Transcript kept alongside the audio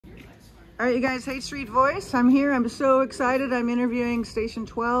All right, you guys, Haight Street Voice. I'm here. I'm so excited. I'm interviewing Station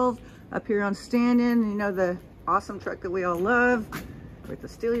 12 up here on Stanyan. You know, the awesome truck that we all love with the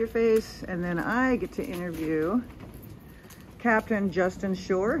Steal Your Face. And then I get to interview Captain Justin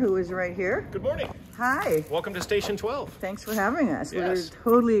Shore, who is right here. Good morning. Hi. Welcome to Station 12. Thanks for having us. Yes.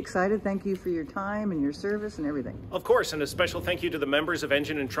 We're totally excited. Thank you for your time and your service and everything. Of course, and a special thank you to the members of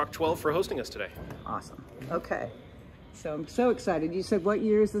Engine and Truck 12 for hosting us today. Awesome. Okay. So I'm so excited. You said, what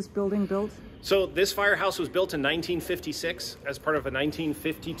year is this building built? So this firehouse was built in 1956 as part of a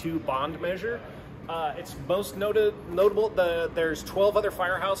 1952 bond measure. It's most notable, there's 12 other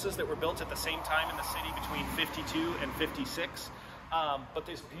firehouses that were built at the same time in the city between 52 and 56. But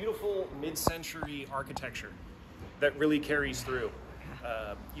this beautiful mid-century architecture that really carries through.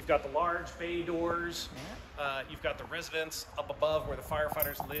 You've got the large bay doors, you've got the residence up above where the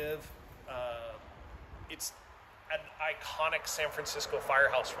firefighters live. It's an iconic San Francisco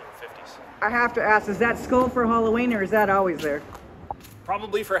firehouse from the 50s. I have to ask, is that skull for Halloween or is that always there?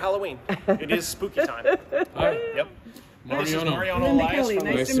 Probably for Halloween. It is spooky time. Hi. Yep. Mariano. This is Mariano Linda Elias Kelly, from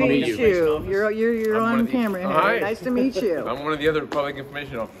nice the to meet Nice you. You're on camera here. Hi. Nice to meet you. I'm one of the other public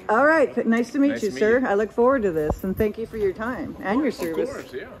information officers. All right, nice to meet Nice you, to meet sir. you. I look forward to this, and thank you for your time and your service. Of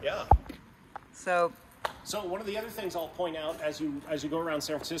course, yeah. Yeah. So one of the other things I'll point out as you go around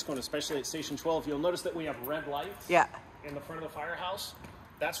San Francisco, and especially at Station 12, you'll notice that we have red lights yeah, in the front of the firehouse.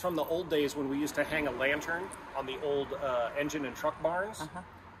 That's from the old days when we used to hang a lantern on the old engine and truck barns,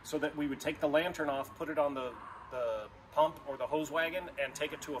 so that we would take the lantern off, put it on the pump or the hose wagon, and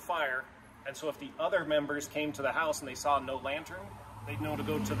take it to a fire. And so if the other members came to the house and they saw no lantern, they'd know to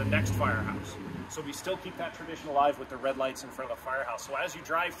go to the next firehouse. So we still keep that tradition alive with the red lights in front of the firehouse. So as you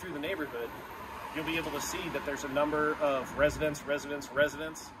drive through the neighborhood, you'll be able to see that there's a number of residents,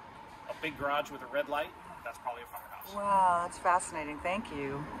 a big garage with a red light. That's probably a firehouse. wow, that's fascinating. Thank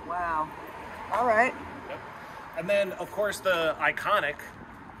you. Wow. All right. Yep. And then, of course, the iconic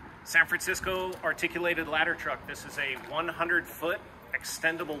San Francisco articulated ladder truck. This is a 100-foot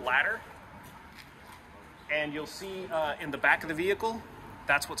extendable ladder. And you'll see in the back of the vehicle,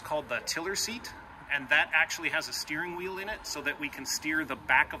 that's what's called the tiller seat. And that actually has a steering wheel in it so that we can steer the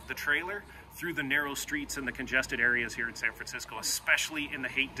back of the trailer through the narrow streets and the congested areas here in San Francisco, especially in the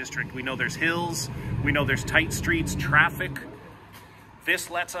Haight District. We know there's hills, we know there's tight streets, traffic. This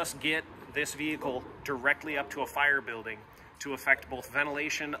lets us get this vehicle directly up to a fire building to affect both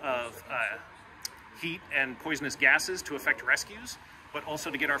ventilation of heat and poisonous gases to affect rescues, but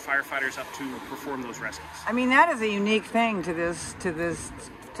also to get our firefighters up to perform those rescues. I mean, that is a unique thing to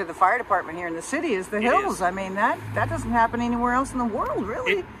the fire department here in the city is the hills. Is. I mean, that doesn't happen anywhere else in the world,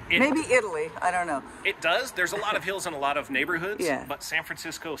 really. Maybe Italy. I don't know. It does. There's a lot of hills in a lot of neighborhoods, Yeah. but San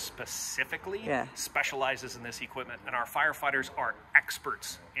Francisco specifically Yeah. specializes in this equipment, and our firefighters are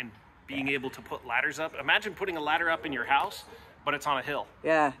experts in being able to put ladders up. Imagine putting a ladder up in your house, but it's on a hill.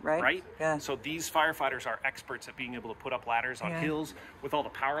 Yeah, right? Right? Yeah. So these firefighters are experts at being able to put up ladders on Yeah. hills with all the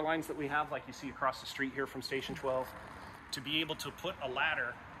power lines that we have, like you see across the street here from Station 12, to be able to put a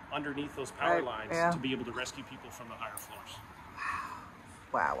ladder underneath those power Right, lines yeah. to be able to rescue people from the higher floors.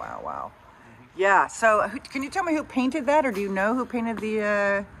 Wow, wow, wow. Yeah, so can you tell me who painted that, or do you know who painted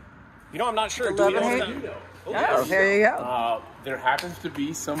the... You know, I'm not sure. The Do we love know and that? hate? Oh, Oh, there you go. There happens to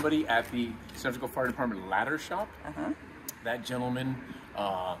be somebody at the San Francisco Fire Department ladder shop. That gentleman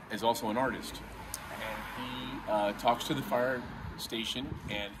is also an artist. And he talks to the fire station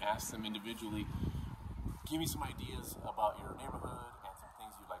and asks them individually, give me some ideas about your neighborhood and some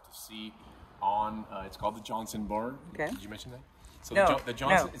things you'd like to see on, it's called the Johnson Barn. Okay. Did you mention that? So No, the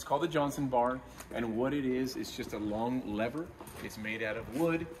Johnson, no. It's called the Johnson Barn, and what it is, it's just a long lever. It's made out of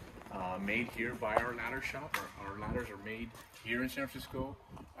wood, made here by our ladder shop. Our ladders are made here in San Francisco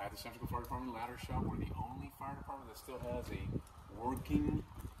at the San Francisco Fire Department ladder shop. We're the only fire department that still has a working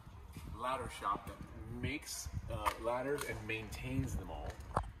ladder shop that makes ladders and maintains them all.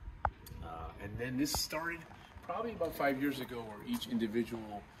 And then this started probably about 5 years ago, where each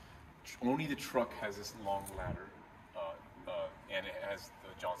individual, only the truck has this long ladder, and it has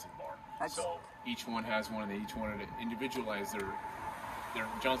the Johnson Barn. So each one has one, and each wanted to individualize their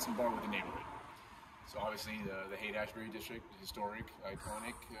Johnson Barn with the neighborhood. So obviously the Haight-Ashbury district, historic,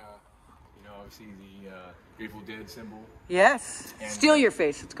 iconic. You know, obviously the Grateful Dead symbol. Yes. And, Steal Your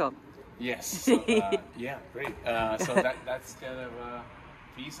Face, it's called. Yes. So, yeah, great. So that's kind of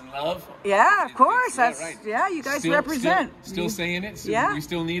peace and love. Yeah, of course. Yeah, That's right. yeah. You guys Still- represent. Still saying it. Still, Yeah. We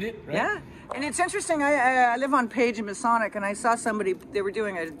still need it. Right? Yeah, and it's interesting. I live on Page and Masonic, and I saw somebody. They were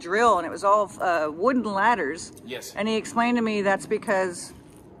doing a drill, and it was all wooden ladders. Yes. And he explained to me that's because,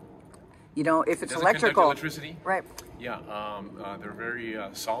 you know, if it's Doesn't conduct electrical, electricity. right? Yeah, they're very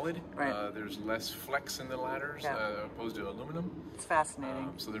solid. Right. There's less flex in the ladders opposed to aluminum. It's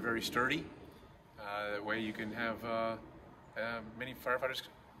fascinating. So they're very sturdy. That way you can have many firefighters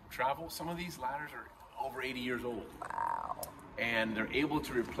travel. Some of these ladders are over 80 years old. Wow. And they're able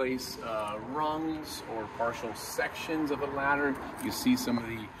to replace rungs or partial sections of a ladder. You see some of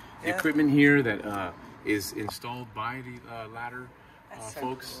the equipment here that is installed by the ladder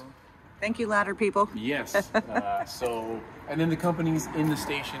folks. Cool. Thank you, ladder people. Yes. And then the companies in the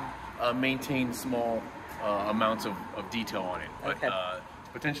station maintain small amounts of detail on it. But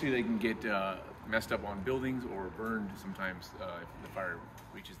potentially they can get messed up on buildings or burned sometimes if the fire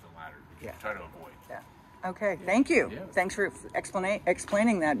reaches the ladder, which we try to avoid. Yeah. Okay, thank you. Yeah. Thanks for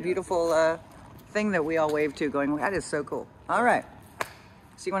explaining that beautiful thing that we all wave to, going, that is so cool. All right.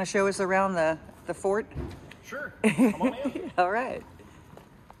 So you want to show us around the fort? Sure. Come on in. All right.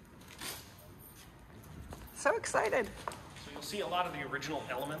 So excited. So you'll see a lot of the original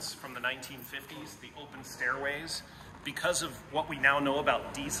elements from the 1950s, the open stairways. Because of what we now know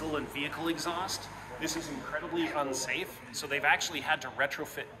about diesel and vehicle exhaust, this is incredibly unsafe. So they've actually had to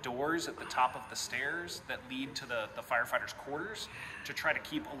retrofit doors at the top of the stairs that lead to the firefighters' quarters to try to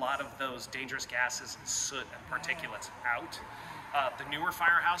keep a lot of those dangerous gases and soot and particulates out. The newer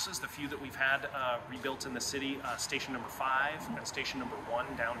firehouses, the few that we've had rebuilt in the city, station number 5 and station number 1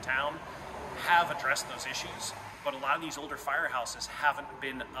 downtown, have addressed those issues, but a lot of these older firehouses haven't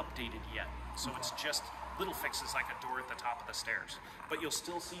been updated yet. So it's just little fixes like a door at the top of the stairs. But you'll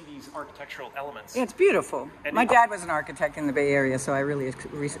still see these architectural elements. It's beautiful. And my dad was an architect in the Bay Area, so I really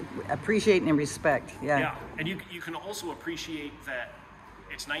appreciate and respect. Yeah, and you can also appreciate that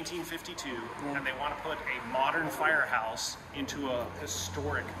it's 1952, and they want to put a modern firehouse into a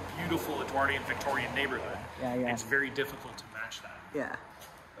historic, beautiful Edwardian Victorian neighborhood. It's very difficult to match that. Yeah.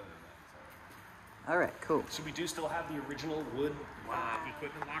 All right, cool. So we do still have the original wood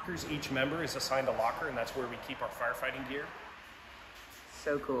equipment lockers. Each member is assigned a locker, and that's where we keep our firefighting gear.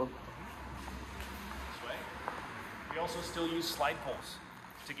 So cool. This way. We also still use slide poles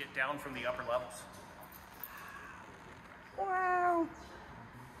to get down from the upper levels. Wow.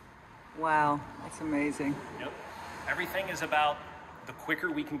 Wow, that's amazing. Yep. Everything is about the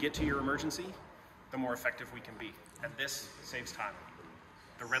quicker we can get to your emergency, the more effective we can be. And this saves time.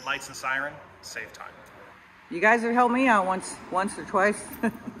 The red lights and siren save time. You guys have helped me out once or twice.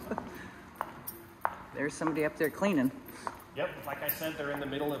 There's somebody up there cleaning. Yep, like I said, they're in the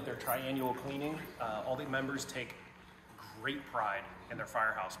middle of their triannual cleaning. All the members take great pride in their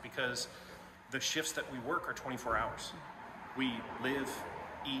firehouse because the shifts that we work are 24 hours. We live,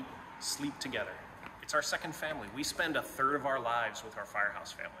 eat, sleep together. It's our second family. We spend a third of our lives with our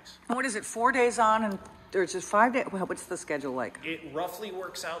firehouse families. What is it, 4 days on and there's just 5 days? Well, what's the schedule like? It roughly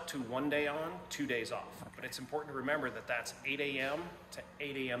works out to 1 day on, 2 days off. Okay. But it's important to remember that that's 8 a.m. to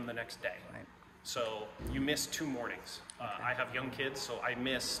 8 a.m. the next day. Right. So you miss 2 mornings. I have young kids, so I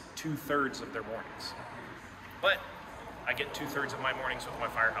miss 2/3 of their mornings. But I get 2/3 of my mornings with my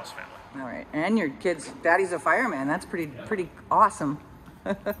firehouse family. All right, and your kid's daddy's a fireman. That's pretty awesome.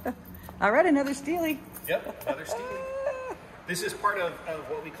 All right, another Steely. Yep, another Steely. This is part of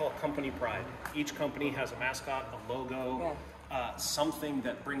what we call company pride. Each company has a mascot, a logo, something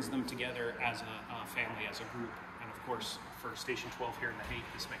that brings them together as a family, as a group. And of course, for Station 12 here in the Haight,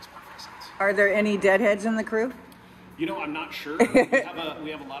 this makes perfect sense. Are there any deadheads in the crew? You know, I'm not sure. We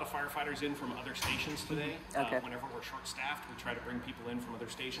have a lot of firefighters in from other stations today. Okay. Whenever we're short-staffed, we try to bring people in from other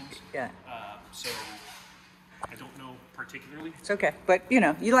stations. Yeah. So I don't know particularly. It's okay, but you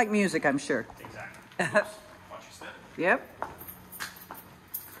know, you like music, I'm sure. Exactly. Watch your step. Yep.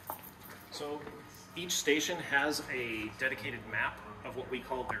 So each station has a dedicated map of what we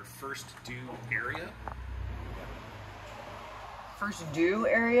call their first due area. First due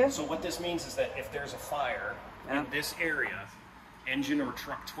area? So what this means is that if there's a fire in this area, engine or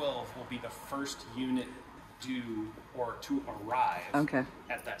truck 12 will be the first unit due or to arrive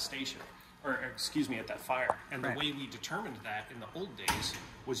at that station, or excuse me, at that fire. And the way we determined that in the old days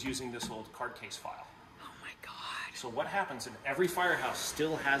was using this old card case file. Oh my God. So what happens, and every firehouse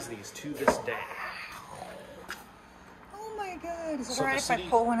still has these to this day. Oh my God. Is it all right if I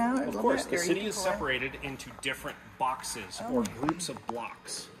pull one out? Of course, the city is separated into different boxes or groups of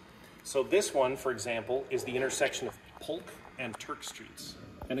blocks. So this one, for example, is the intersection of Polk and Turk Streets.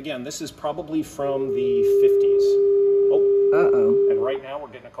 And again, this is probably from the 50s. Oh. Uh-oh. And right now we're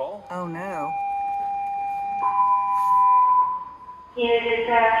getting a call. Oh no.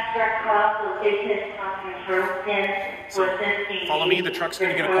 So follow me, the truck's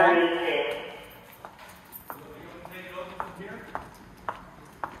going to get a call.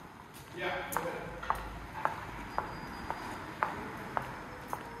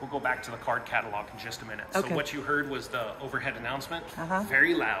 we'll go back to the card catalog in just a minute. Okay. So what you heard was the overhead announcement. Uh-huh.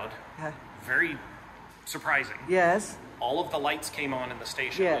 Very loud, very surprising. Yes. All of the lights came on in the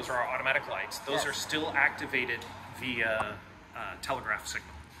station. Yes. Those are our automatic lights. Those are still activated via telegraph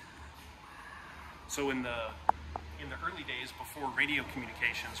signal. So in the early days, before radio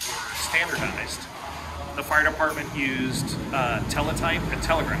communications were standardized, the fire department used teletype and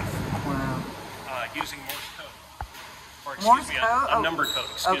telegraph. Wow. Using Morse code. Or Morse excuse me, code? a number code,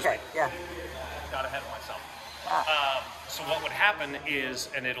 excuse me. Yeah. Got ahead of myself. So what would happen is,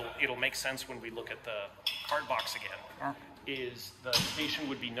 and it'll make sense when we look at the card box again, is the station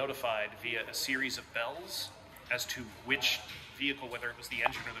would be notified via a series of bells as to which vehicle, whether it was the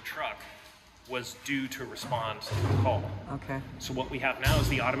engine or the truck, was due to respond to the call. Okay. So what we have now is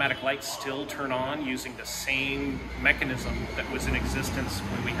the automatic lights still turn on using the same mechanism that was in existence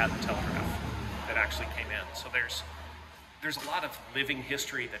when we had the telegraph that actually came in. So there's a lot of living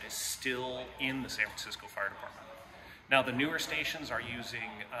history that is still in the San Francisco Fire Department. Now the newer stations are using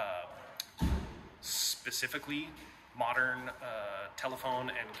specifically modern telephone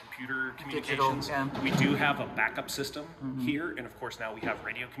and computer communications. Digital, yeah. We do have a backup system here, and of course now we have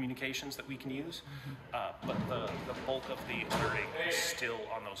radio communications that we can use, but the bulk of the alerting is still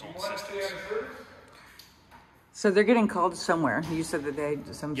on those old systems. So they're getting called somewhere. You said that they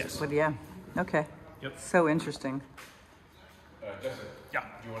Yes. But yeah. Okay. Yep. So interesting. Justin, Yeah.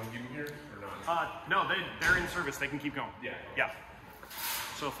 do you want to keep them here or not? No, they're in service. They can keep going. Yeah. Yeah.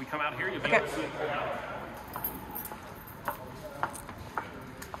 So if we come out here, you'll be able to see it pull out.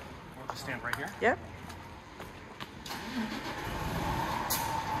 We'll just stand right here. Yep.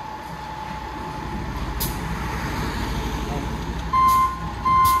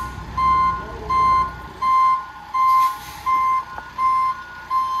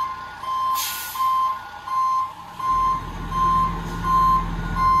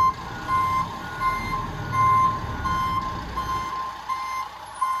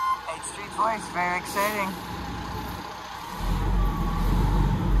 Haight Street voice, very exciting.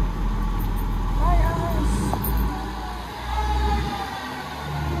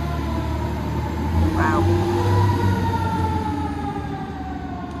 Wow.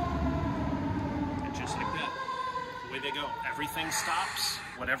 And just like that, the way they go, everything stops.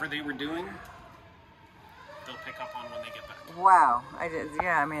 Whatever they were doing, they'll pick up on when they get back. Wow.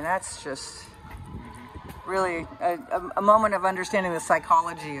 I mean, that's just really a moment of understanding the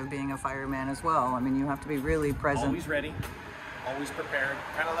psychology of being a fireman as well. I mean, you have to be really present. Always ready, always prepared.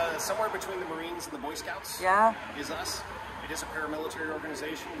 Kind of somewhere between the Marines and the Boy Scouts. Yeah. Is us. It is a paramilitary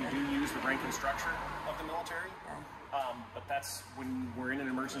organization. We do use the rank and structure of the military. But that's when we're in an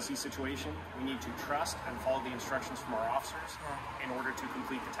emergency situation, we need to trust and follow the instructions from our officers in order to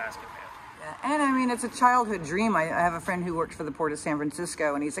complete the task at hand. Yeah. And I mean, it's a childhood dream. I have a friend who worked for the Port of San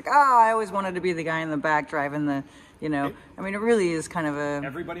Francisco, and he's like, oh, I always wanted to be the guy in the back driving the, you know, I mean, it really is kind of a...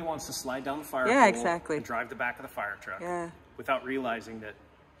 Everybody wants to slide down the fire Yeah, pole exactly. and drive the back of the fire truck without realizing that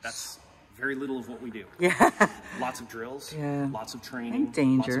that's very little of what we do. Yeah. Lots of drills, lots of training, And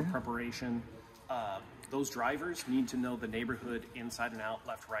danger. lots of preparation. Those drivers need to know the neighborhood inside and out,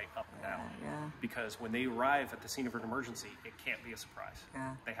 left, right, up, and down. Because when they arrive at the scene of an emergency, it can't be a surprise.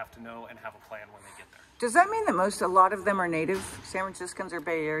 They have to know and have a plan when they get there. Does that mean that a lot of them are native San Franciscans or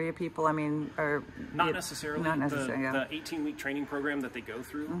Bay Area people? I mean, or... Not necessarily. Not necessarily, The 18-week training program that they go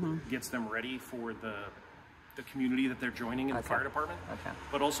through gets them ready for the community that they're joining in the fire department.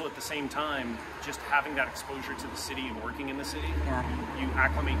 But also at the same time, just having that exposure to the city and working in the city, you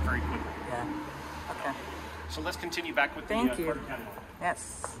acclimate very quickly. Okay. So let's continue back with Thank the you. Carter County.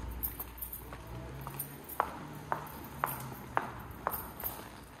 Yes.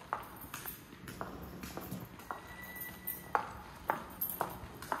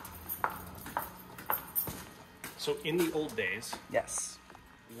 So in the old days, Yes.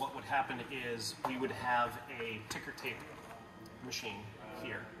 what would happen is we would have a ticker tape machine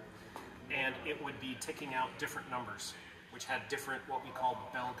here, and it would be ticking out different numbers, which had different what we call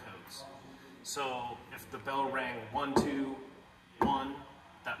bell codes. So if the bell rang 121,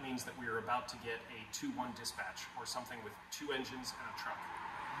 that means that we were about to get a 2-1 dispatch or something with 2 engines and a truck.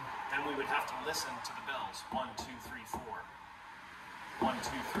 Then we would have to listen to the bells 1, 2, 3, 4. 1, 2,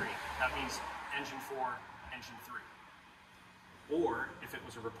 3. That means engine 4, engine 3. Or if it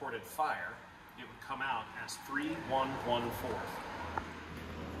was a reported fire, it would come out as 3114.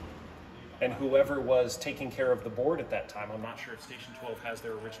 And whoever was taking care of the board at that time, I'm not sure if Station 12 has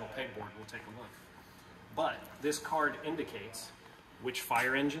their original pegboard, we'll take a look. But this card indicates which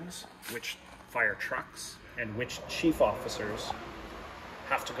fire engines, which fire trucks, and which chief officers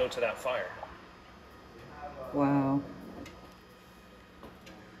have to go to that fire. Wow.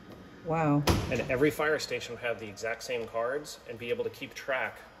 Wow. And every fire station would have the exact same cards and be able to keep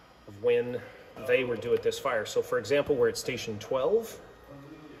track of when they were due at this fire. So for example, we're at station 12.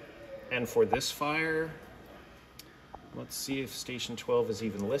 And for this fire, let's see if station 12 is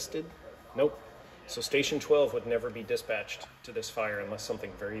even listed. Nope. So station 12 would never be dispatched to this fire unless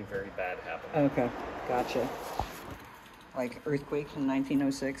something very, very bad happened. Okay, gotcha. Like earthquake in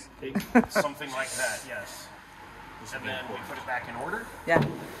 1906? Something like that, yes. And then we put it back in order. Yeah.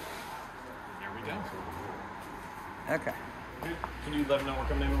 There we go. Okay. Can you let them know we're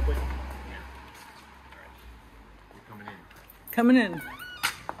coming in real quick? Yeah. All right. We're coming in. Coming in.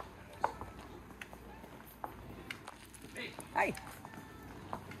 Hey. Hi.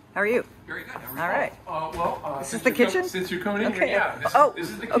 How are you? Very good. All right. This is the kitchen? Since you're coming in Okay. here, yeah. This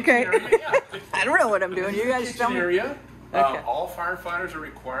is the kitchen okay. area. Yeah. I don't know what I'm doing. You guys tell Kitchen me. area. Okay. All firefighters are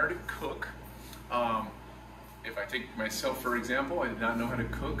required to cook. If I take myself, for example, I did not know how to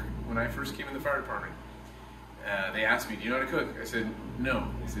cook when I first came in the fire department. They asked me, do you know how to cook? I said, no.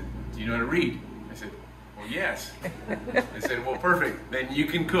 They said, do you know how to read? I said, well, yes. They said, well, perfect. Then you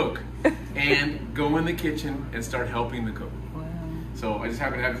can cook. And go in the kitchen and start helping the cook. Wow. So I just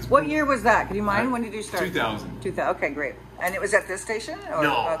happen to have this. What year was that? Can you mind? When did you start? 2000. 2000. Okay, great. And it was at this station? Or?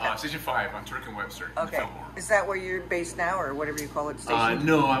 No, Okay. Station 5 on Turk and Webster. In the Okay. Fillmore. Is that where you're based now, or whatever you call it, station?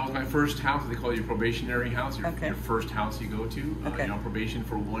 No, I was my first house. They call it your probationary house. Okay. Your first house you go to. Okay. You're on probation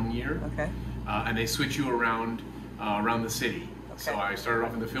for 1 year. Okay. And they switch you around the city. So Okay. I started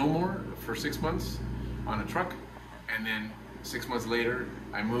off in the Fillmore for 6 months on a truck, and then 6 months later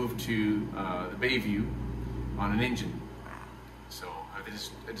I moved to the Bayview on an engine. So have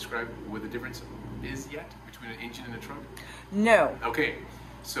I described what the difference is yet between an engine and a truck? No. Okay,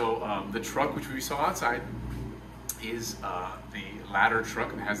 so the truck which we saw outside is the ladder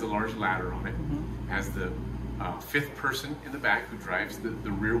truck. It has the large ladder on it. Has the fifth person in the back who drives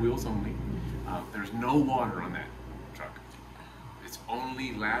the rear wheels only. There's no water on that truck. It's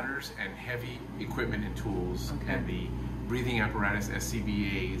only ladders and heavy equipment and tools, and the breathing apparatus,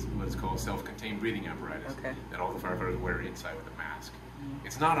 SCBA, is what it's called, self-contained breathing apparatus, that all the firefighters wear inside with a mask.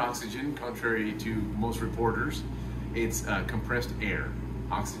 It's not oxygen, contrary to most reporters. It's compressed air.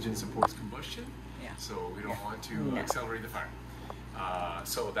 Oxygen supports combustion, so we don't want to accelerate the fire.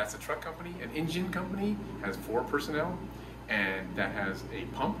 So that's a truck company. An engine company has 4 personnel, and that has a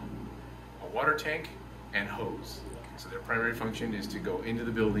pump, a water tank, and hose. So their primary function is to go into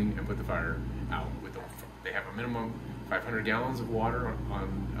the building and put the fire out. They have a minimum 500 gallons of water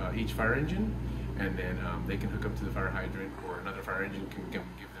on each fire engine, and then they can hook up to the fire hydrant, or another fire engine can give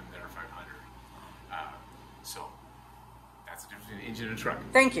them their 500. So that's the difference between an engine and a truck.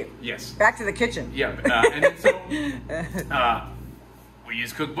 Thank you. Yes. Back to the kitchen. Yeah, and then so we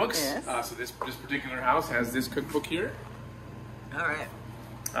use cookbooks. Yes. So this particular house has this cookbook here. All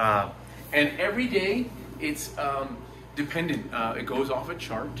right. And every day it's dependent. It goes off a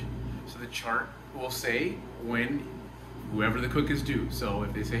chart. So the chart will say when whoever the cook is due. So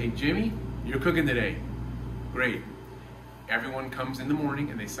if they say, hey, Jimmy, you're cooking today. Great. Everyone comes in the morning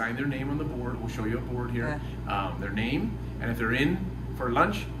and they sign their name on the board. We'll show you a board here. Their name, and if they're in for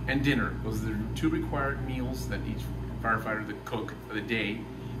lunch and dinner, those are the 2 required meals that each firefighter, the cook for the day,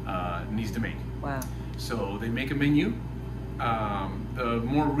 needs to make. Wow. So they make a menu. The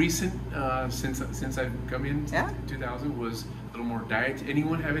more recent, since I've come in, 2000, was a little more diet.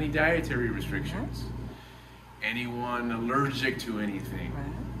 Anyone have any dietary restrictions? Anyone allergic to anything?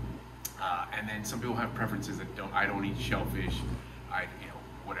 And then some people have preferences that I don't eat shellfish.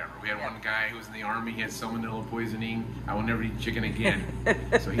 Whatever. We had one guy who was in the Army. He had salmonella poisoning. I will never eat chicken again.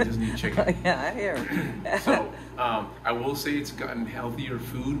 So he doesn't eat chicken. I hear. So I will say it's gotten healthier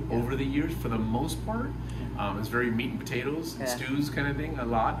food over the years for the most part. It's very meat and potatoes, and stews kind of thing, a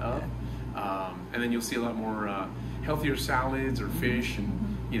lot of. And then you'll see a lot more healthier salads or fish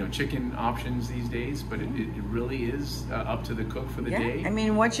and chicken options these days. But it really is up to the cook for the day. I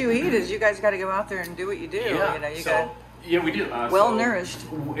mean, what you eat is you guys got to go out there and do what you do. Yeah, we do. Well nourished.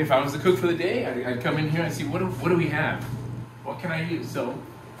 If I was the cook for the day, I'd come in here and see what do we have? What can I use? So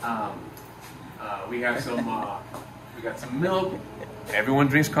we have some. We got some milk. Everyone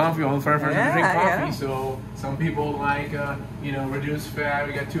drinks coffee. All the firefighters drink coffee. So some people like reduced fat.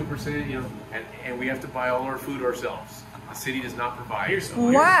 We got 2%. And we have to buy all our food ourselves. The city does not provide. Here's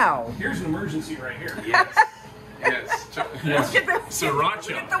an emergency right here. Yes. Yes. Get the Sriracha.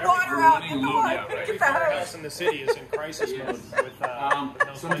 Get the water out. Get the water. Every firehouse in the city is in crisis mode with no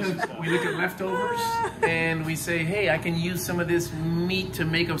sometimes we look at leftovers and we say, hey, I can use some of this meat to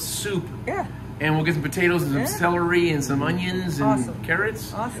make a soup. Yeah. And we'll get some potatoes and some celery and some onions and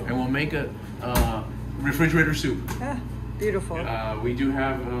carrots. Awesome. And we'll make a refrigerator soup. Beautiful. We do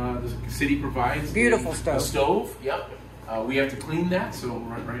have, the city provides Beautiful stove. a stove, yep. We have to clean that, so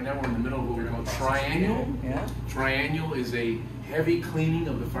right now we're in the middle of what we call triennial. Yeah. Triennial is a heavy cleaning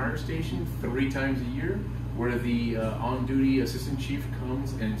of the fire station 3 times a year, where the on-duty assistant chief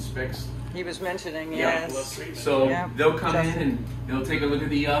comes and inspects. He was mentioning, Yeah. yes. So Yeah. they'll come in and they'll take a look at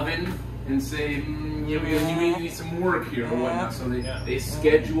the oven and say, you need some work here or whatnot. So they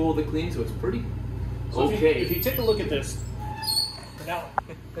schedule the clean, so it's pretty okay. If you take a look at this, now,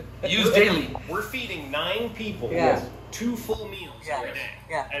 Used daily. we're feeding 9 people Yeah. 2 full meals Yeah. every day.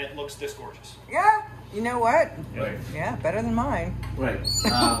 Yeah. And it looks this gorgeous. Yeah. You know what? Right. Yeah, better than mine. Right.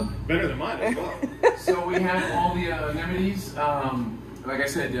 Better than mine as well. So we have all the amenities. Like I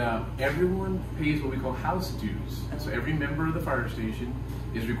said, everyone pays what we call house dues. So every member of the fire station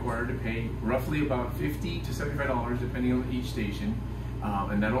is required to pay roughly about $50 to $75, depending on each station,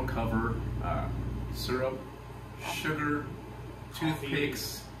 and that'll cover syrup, sugar,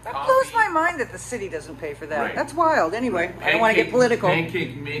 toothpicks. That coffee, blows my mind that the city doesn't pay for that. Right. That's wild. Anyway, I don't want to get political.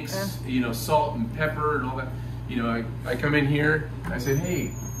 Pancake mix, salt and pepper and all that. I come in here and I said,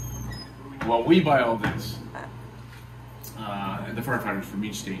 hey, well, we buy all this. The firefighters from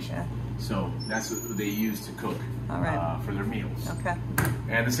each station. Yeah. So that's what they use to cook for their meals. Okay.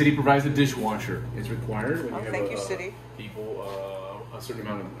 And the city provides a dishwasher. It's required when you have thank you, city. people, a certain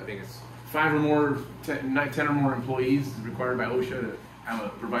amount of, I think it's 5 or more, 10 or more employees required by OSHA to have a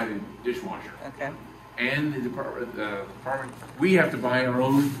provided dishwasher. Okay. And the department, we have to buy our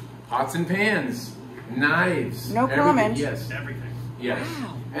own pots and pans, knives. No everything. comment. Yes. Everything. Yes.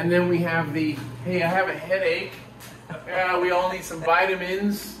 Wow. And then we have the, hey, I have a headache. Yeah, we all need some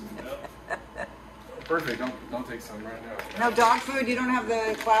vitamins. Perfect. Don't take some right now. No dog food? You don't have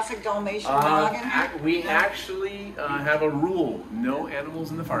the classic Dalmatian dog in here? We actually have a rule: no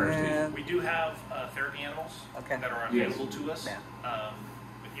animals in the fire station. We do have therapy animals that are available to us. Yeah.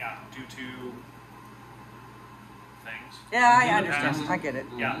 But yeah, due to things. Yeah, I understand. I get it.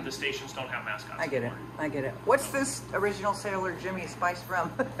 Yeah, the stations don't have mascots. I get it. anymore. I get it. What's this original Sailor Jimmy spice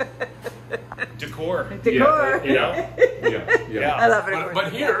from? Decor. Decor. Yeah. I love it.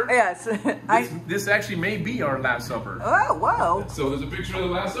 But here, Yes. this actually may be our Last Supper. Oh, whoa. So there's a picture of the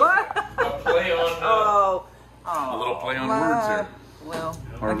Last Supper. A play on. A little play on words here. Well,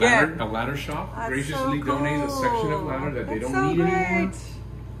 Our again, ladder shop that's graciously so donates a section of cool. ladder that they That's don't so need great. anymore.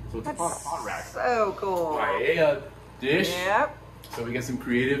 So it's That's a pot rack. so cool. Paella dish. Yep. So we get some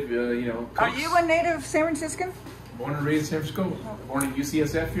creative, Are cooks. you a native San Franciscan? Born and raised in San Francisco. Born at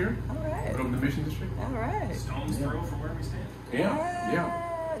UCSF here. All right. Grew up in the Mission District. All right. Stone's throw from where we stand.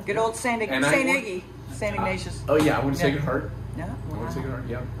 Yeah. Good old Saint And I work- Iggy. Saint Ignatius. Oh yeah, I went to Sacred Heart. No? I went to Sacred Heart.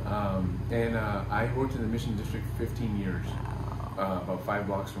 Yeah. And I worked in the Mission District for 15 years. About 5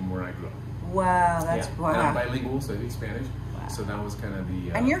 blocks from where I grew up. Wow, that's And wow. I'm bilingual, so I speak Spanish. So that was kind of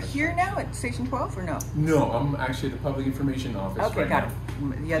the. And you're here now at Station 12 or no? No, I'm actually at the Public Information Office. Okay, right got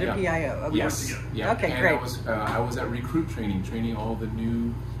now. it. The other PIO. Okay. Yes. Yeah. Okay, and great. I was at recruit training all the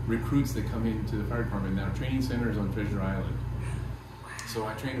new recruits that come into the fire department. Now, training center is on Treasure Island. So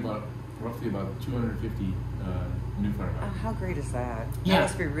I trained roughly about 250 new firefighters. Oh, how great is that? Yeah. That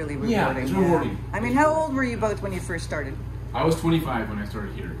must be really rewarding. Yeah, it's rewarding. I mean, how old were you both when you first started? I was 25 when I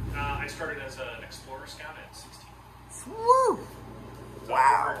started here. I started as an Explorer Scout at 16. Woo! So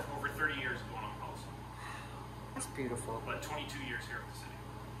Wow. Over 30 years going on calls. That's beautiful. But 22 years here at the city.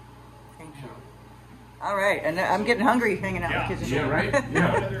 Thank you. All right, and I'm getting hungry hanging out in the kitchen. Yeah, right?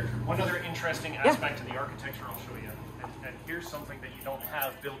 Yeah. One other interesting aspect to the architecture I'll show you, and here's something that you don't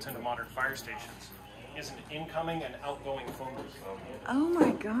have built into modern fire stations, is an incoming and outgoing phone booth. Oh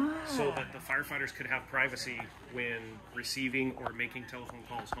my God. So that the firefighters could have privacy when receiving or making telephone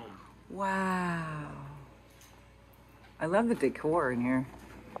calls home. Wow. I love the decor in here.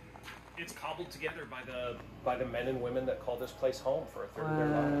 It's cobbled together by the men and women that call this place home for a third of their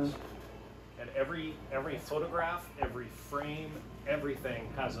lives. And every photograph, every frame, everything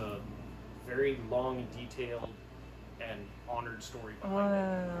has a very long, detailed, and honored story behind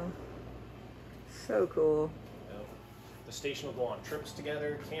it. Wow. So cool. You know, the station will go on trips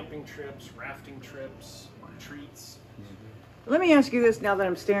together, camping trips, rafting trips, retreats. Let me ask you this now that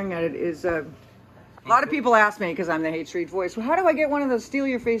I'm staring at it is, a lot of people ask me, because I'm the Haight Street voice, well, how do I get one of those Steal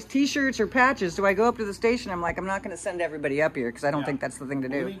Your Face t-shirts or patches? Do I go up to the station? I'm like, I'm not going to send everybody up here because I don't think that's the thing to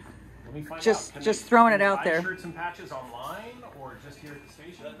do. Let me find Just- out. Can just they- throwing can it they out buy there. Shirts and patches online or just here at the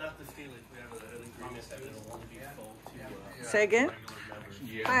station? Not the stealing. We have a link. Say again?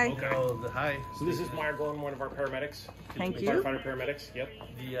 Yeah. Hi. Okay. Hi. So this is Margot, one of our paramedics. Thank you. Firefighter paramedics.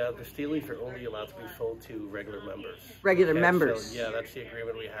 Yep. The steel leaf are only allowed to be sold to regular members. Regular Yeah, members. So, yeah, that's the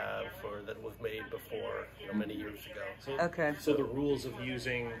agreement we have that was made before, many years ago. So, Okay. So the rules of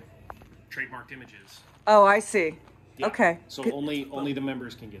using trademarked images. Oh, I see. Yeah. Okay. So only the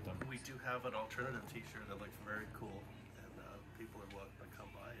members can get them. We do have an alternative T-shirt that looks very cool, and people are welcome to come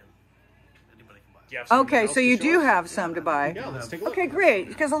by, and anybody can buy it. Do you have some Okay, else so to you show do us? have some to buy. Yeah, let's take a look. Okay, great.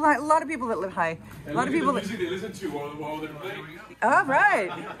 Because a lot of people that live high, a lot of people that. music they listen to while they're playing. All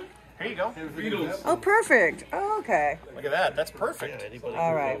right. Here you go. Beatles. Oh, perfect. Oh, okay. Look at that. That's perfect. Anybody All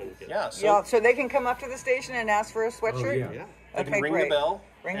can right. come and get it. Yeah. So Yeah, so they can come up to the station and ask for a sweatshirt? Yeah. they can Okay, ring great. the bell.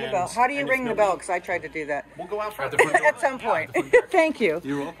 Ring the and- bell. How do you and if ring the nobody- bell? Because I tried to do that. We'll go out At front. the front door. At some point. Thank you.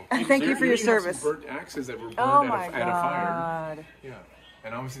 You're welcome. Thank you for your We have some service. burnt axes that were burned Oh at, my at a fire. God. Yeah.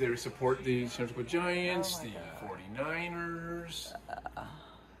 And obviously they support the San Francisco Giants, the 49ers.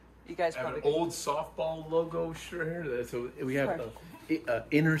 You guys I have probably. an old softball logo shirt here. So we have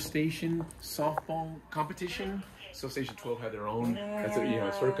interstation softball competition. So Station 12 had their own. That's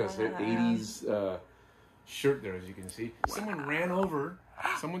a circus 80s shirt there, as you can see. Someone ran over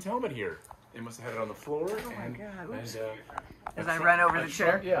someone's helmet here. They must have had it on the floor. Oh my God, oops. And, As I ran over the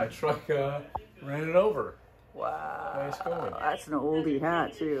chair? Yeah, a truck ran it over. Wow. Nice going. That's an oldie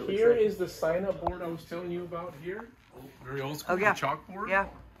hat, too. Here is the sign-up board I was telling you about here. Very old school, Oh, yeah. the chalkboard. Yeah.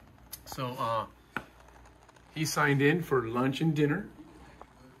 So he signed in for lunch and dinner.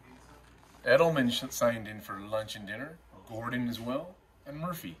 Edelman signed in for lunch and dinner. Gordon as well, and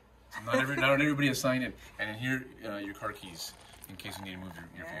Murphy. So not everybody has signed in. And in here, your car keys, in case you need to move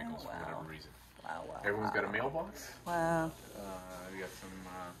your vehicles for whatever reason. Wow, wow. Everyone's got a mailbox. Wow. We got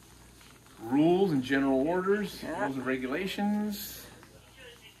some rules and general orders, Yeah. rules and regulations.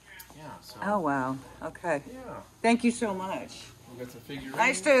 Yeah. So. Oh, wow. Okay. Yeah. Thank you so much. We got some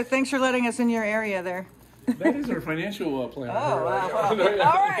figurines. Thanks for letting us in your area there. That is our financial plan. Oh, wow.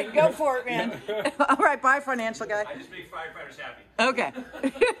 All right, go for it, man. All right, bye, financial guy. I just make firefighters happy. Okay.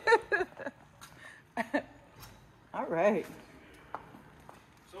 All right.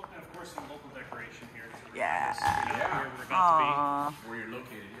 So, and of course, some local decoration here. Yeah. Where we're about Aww. Where you're located,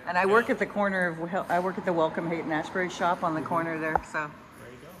 yeah. And I work at the corner of, I work at the Welcome Haight and Ashbury shop on the corner there. So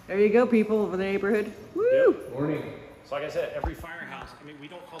there you go, people of the neighborhood. Woo! Morning. to be. So, like I said, every firehouse, I mean, we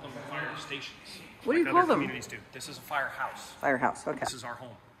don't call them fire stations. What do you like call other them? communities do. This is a firehouse. Firehouse. Okay. This is our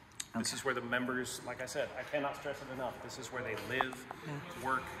home. This is where the members, like I said, I cannot stress it enough. This is where they live,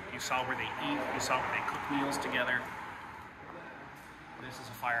 work. You saw where they eat. You saw where they cook meals together. This is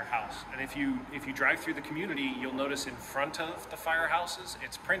a firehouse. And if you drive through the community, you'll notice in front of the firehouses,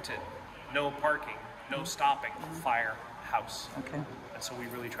 it's printed, no parking, no stopping, firehouse. Okay. And so we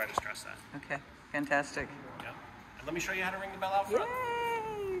really try to stress that. Okay. Fantastic. Yeah. And let me show you how to ring the bell out front.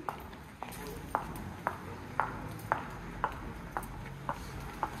 Yay!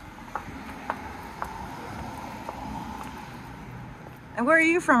 And where are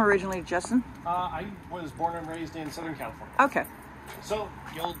you from originally, Justin? I was born and raised in Southern California. Okay. So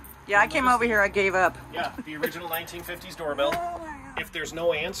you'll... Yeah, I came over here. I gave up. Yeah, the original 1950s doorbell. If there's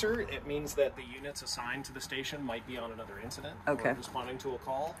no answer, it means that the units assigned to the station might be on another incident, Okay. or responding to a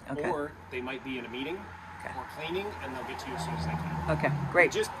call, Okay. or they might be in a meeting Okay. or cleaning, and they'll get to you as soon as they can. Okay.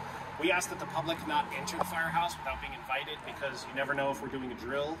 Great. We ask that the public not enter the firehouse without being invited, because you never know if we're doing a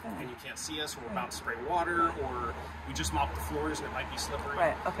drill and you can't see us, or we're about to spray water, or we just mop the floors and it might be slippery.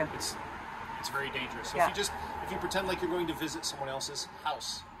 Right, okay. It's very dangerous. So Yeah. if you pretend like you're going to visit someone else's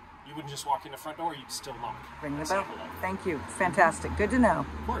house, you wouldn't just walk in the front door, you'd still knock. Ring the and bell. say hello. Thank you. Fantastic. Good to know.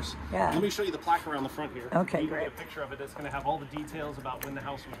 Of course. Yeah. Let me show you the plaque around the front here. Okay, You can great. get a picture of it. It's going to have all the details about when the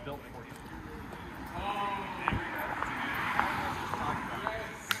house was built for you.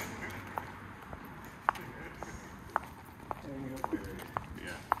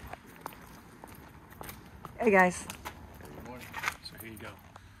 Hey, guys. So here you go.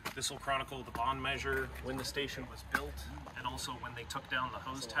 This will chronicle the bond measure, when the station was built, and also when they took down the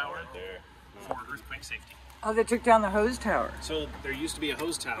hose tower for earthquake safety. Oh, they took down the hose tower. So there used to be a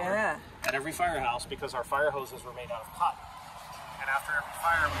hose tower Yeah. at every firehouse because our fire hoses were made out of cotton. And after every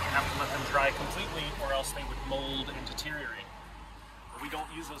fire, we would have to let them dry completely, or else they would mold and deteriorate. But we don't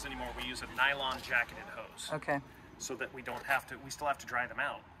use those anymore. We use a nylon jacketed hose, Okay. so that we don't have to. We still have to dry them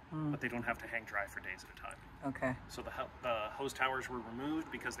out, but they don't have to hang dry for days at a time. Okay. So the hose towers were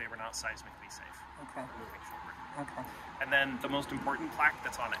removed because they were not seismically safe Okay. moving forward. Okay. And then the most important plaque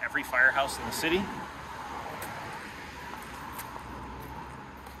that's on every firehouse in the city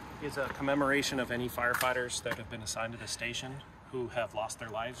is a commemoration of any firefighters that have been assigned to the station who have lost their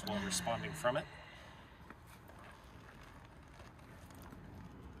lives while responding from it.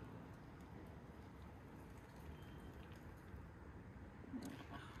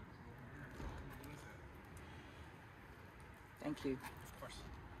 Thank you. Of course.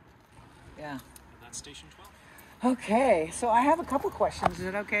 Yeah. And that's station 12. Okay, so I have a couple questions. Is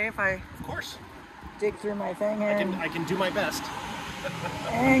it okay if I Of course. dig through my thing here? I can do my best.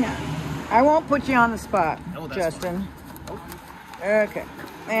 Hang on. I won't put you on the spot, Oh, that's Justin. Oh, Okay.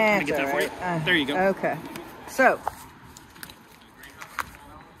 let me get that for you. There you go. Okay. So,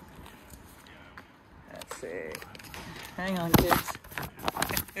 let's see. Hang on, kids.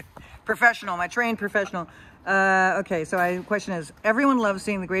 Professional, my trained professional. Okay, so the question is, everyone loves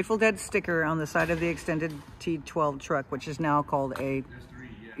seeing the Grateful Dead sticker on the side of the extended T12 truck, which is now called I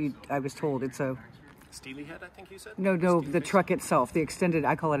was told it's a... Steely head, I think you said? No, Steely the face? truck itself, the extended,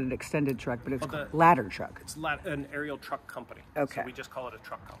 I call it an extended truck, but it's the- ladder truck. It's an aerial truck company. Okay. So we just call it a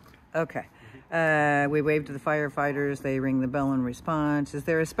truck company. Okay. We wave to the firefighters. They ring the bell in response. Is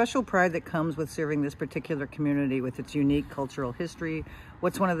there a special pride that comes with serving this particular community with its unique cultural history?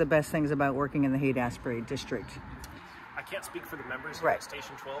 What's one of the best things about working in the Haight-Ashbury district? I can't speak for the members here Right. at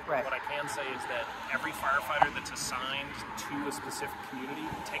Station 12, but Right. what I can say is that every firefighter that's assigned to a specific community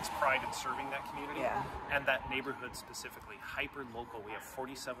takes pride in serving that community Yeah. and that neighborhood specifically. Hyper local. We have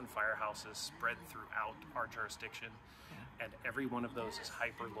 47 firehouses spread throughout our jurisdiction, and every one of those is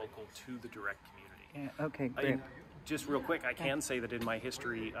hyper local to the direct community. Yeah, okay, great. Just real quick, I can say that in my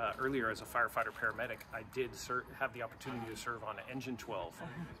history earlier as a firefighter paramedic, I did have the opportunity to serve on Engine 12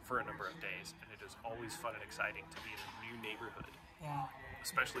 for a number of days, and it is always fun and exciting to be in a new neighborhood, Yeah.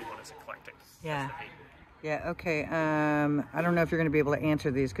 especially when it's eclectic. Yeah. That's the Haight. Yeah, okay. I don't know if you're going to be able to answer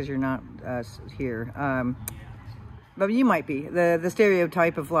these because you're not here. But you might be. The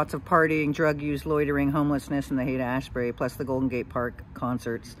stereotype of lots of partying, drug use, loitering, homelessness in the Haight-Ashbury, plus the Golden Gate Park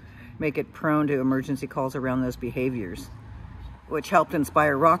concerts, make it prone to emergency calls around those behaviors, which helped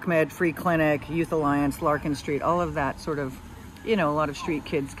inspire RockMed, Free Clinic, Youth Alliance, Larkin Street, all of that sort of, you know, a lot of street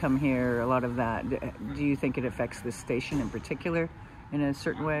kids come here, a lot of that. Do you think it affects this station in particular in a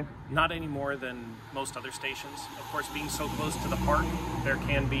certain way? Not any more than most other stations. Of course, being so close to the park, there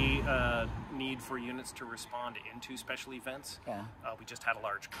can be a need for units to respond into special events. Yeah. We just had a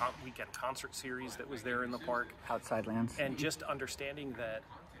large weekend concert series that was there in the park. Outside lands. And just understanding that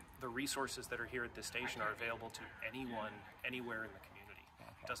the resources that are here at this station are available to anyone, anywhere in the community.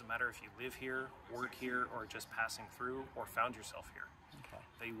 It doesn't matter if you live here, work here, or just passing through, or found yourself here. Okay.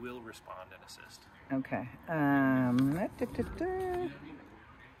 They will respond and assist. Okay.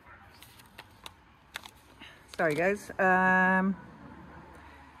 Sorry, guys.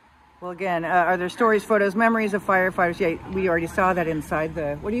 Well, again, are there stories, photos, memories of firefighters? Yeah, we already saw that inside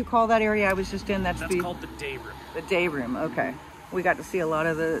the... What do you call that area I was just in? That's called the day room. The day room, okay. We got to see a lot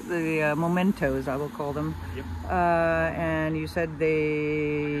of the mementos, I will call them. Yep. And you said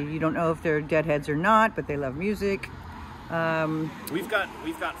you don't know if they're deadheads or not, but they love music. We've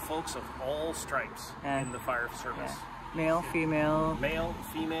got folks of all stripes in the fire service. Yeah. Male, female. Male,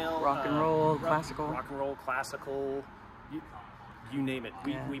 female. Rock and roll, classical. Rock and roll, classical. You name it.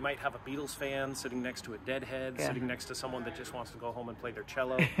 Yeah. We might have a Beatles fan sitting next to a Deadhead, sitting next to someone that just wants to go home and play their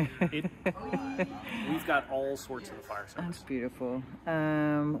cello. We've got all sorts of the fire service. That's beautiful.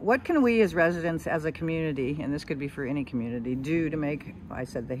 What can we as residents, as a community, and this could be for any community, do to make, I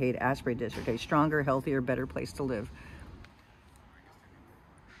said the Haight-Ashbury district, a stronger, healthier, better place to live?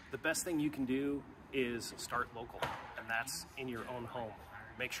 The best thing you can do is start local, and that's in your own home.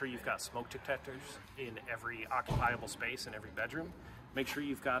 Make sure you've got smoke detectors in every occupiable space in every bedroom. Make sure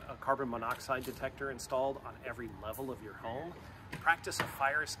you've got a carbon monoxide detector installed on every level of your home. Practice a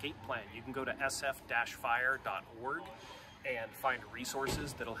fire escape plan. You can go to sf-fire.org and find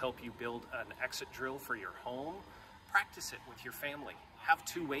resources that'll help you build an exit drill for your home. Practice it with your family. Have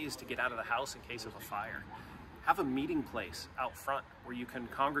 2 ways to get out of the house in case of a fire. Have a meeting place out front where you can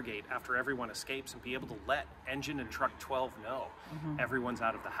congregate after everyone escapes and be able to let Engine and Truck 12 know everyone's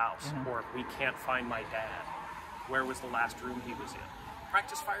out of the house. Or we can't find my dad. Where was the last room he was in?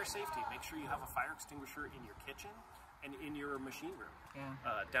 Practice fire safety. Make sure you have a fire extinguisher in your kitchen and in your machine room.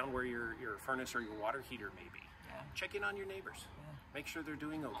 Down where your furnace or your water heater may be. Check in on your neighbors. Make sure they're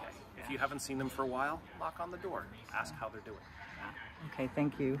doing okay. If you haven't seen them for a while, knock on the door. Ask how they're doing. Okay,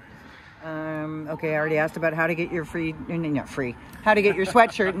 thank you. Okay, I already asked about how to get your how to get your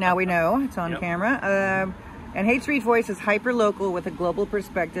sweatshirt. Now we know, it's on camera. And Haight Street Voice is hyper-local with a global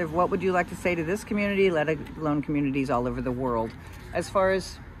perspective. What would you like to say to this community, let alone communities all over the world? As far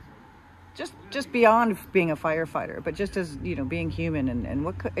as just beyond being a firefighter, but just as, you know, being human, and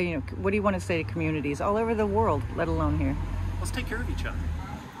what do you want to say to communities all over the world, let alone here? Let's take care of each other.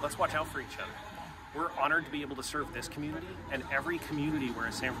 Let's watch out for each other. We're honored to be able to serve this community and every community where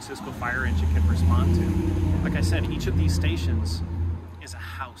a San Francisco fire engine can respond to. Like I said, each of these stations is a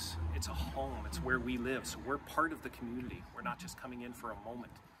house. It's a home. It's where we live. So we're part of the community. We're not just coming in for a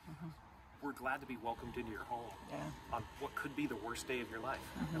moment. We're glad to be welcomed into your home on what could be the worst day of your life.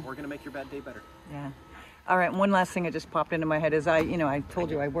 And we're going to make your bad day better. Yeah. All right. One last thing that just popped into my head is I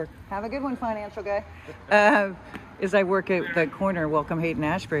told you I work. Have a good one, financial guy. Is I work at the corner, Welcome Haight and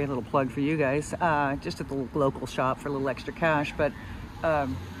Ashbury. A little plug for you guys. Just at the local shop for a little extra cash, but.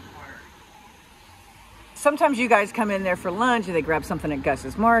 Sometimes you guys come in there for lunch and they grab something at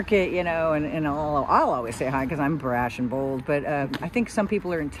Gus's Market, and I'll always say hi because I'm brash and bold. But I think some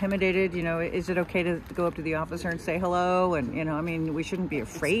people are intimidated. Is it okay to go up to the officer and say hello? And, we shouldn't be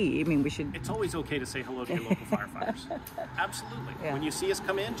afraid. We should. It's always okay to say hello to your local firefighters. Absolutely. Yeah. When you see us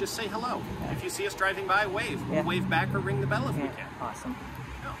come in, just say hello. Yeah. If you see us driving by, wave. We'll wave back or ring the bell if we can. Awesome.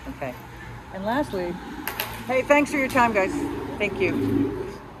 Okay. And lastly, hey, thanks for your time, guys. Thank you.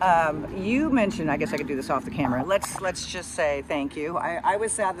 You mentioned, I guess I could do this off the camera. Let's just say thank you. I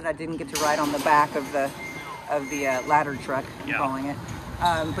was sad that I didn't get to ride on the back of the ladder truck, I'm calling it.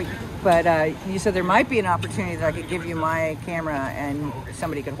 But you said there might be an opportunity that I could give you my camera and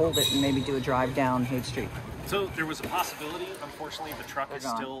somebody could hold it and maybe do a drive down Haight Street. So there was a possibility. Unfortunately, the truck is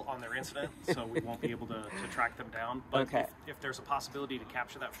still on their incident, so we won't be able to track them down. But if there's a possibility to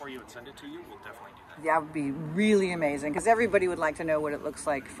capture that for you and send it to you, we'll definitely do that. That would be really amazing, because everybody would like to know what it looks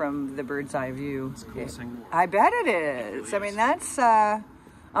like from the bird's eye view. It's the coolest thing in the world. I bet it is. Really that's... all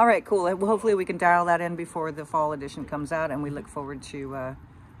right, cool. Well, hopefully we can dial that in before the fall edition comes out, and we look forward to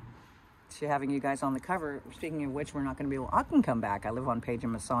having you guys on the cover. Speaking of which, we're not going to be able... I can come back. I live on Page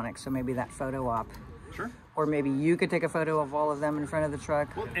and Masonic, so maybe that photo op... Sure. Or maybe you could take a photo of all of them in front of the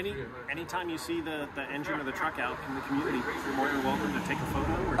truck. Well, anytime you see the engine of the truck out in the community, you're more than welcome to take a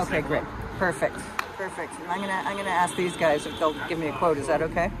photo or okay, great. Perfect. And I'm gonna ask these guys if they'll give me a quote. Is that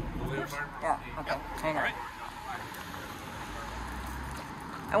okay? Yeah. Okay. Hang on. All right.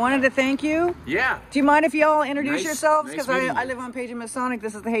 I wanted to thank you. Yeah. Do you mind if you all introduce Nice- yourselves? nice Because meeting I you. live on Page and Masonic.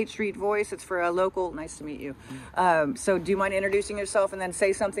 This is the Haight Street Voice. It's for a local. Nice to meet you. So do you mind introducing yourself and then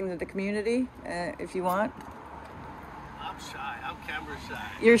say something to the community if you want? I'm shy. I'm camera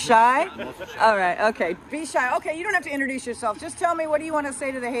shy. You're shy? All right. Okay. Be shy. Okay. You don't have to introduce yourself. Just tell me, what do you want to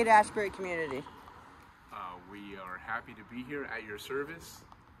say to the Haight Ashbury community? We are happy to be here at your service.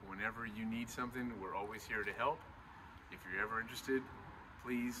 Whenever you need something, we're always here to help. If you're ever interested,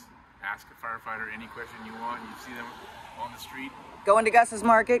 please ask a firefighter any question you want. You see them on the street. Going to Gus's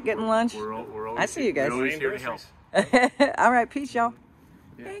Market, getting lunch. We're always I see you guys. We're always here to help. All right. Peace, y'all.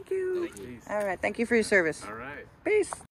 Yeah. Thank you. Peace. All right. Thank you for your service. All right. Peace.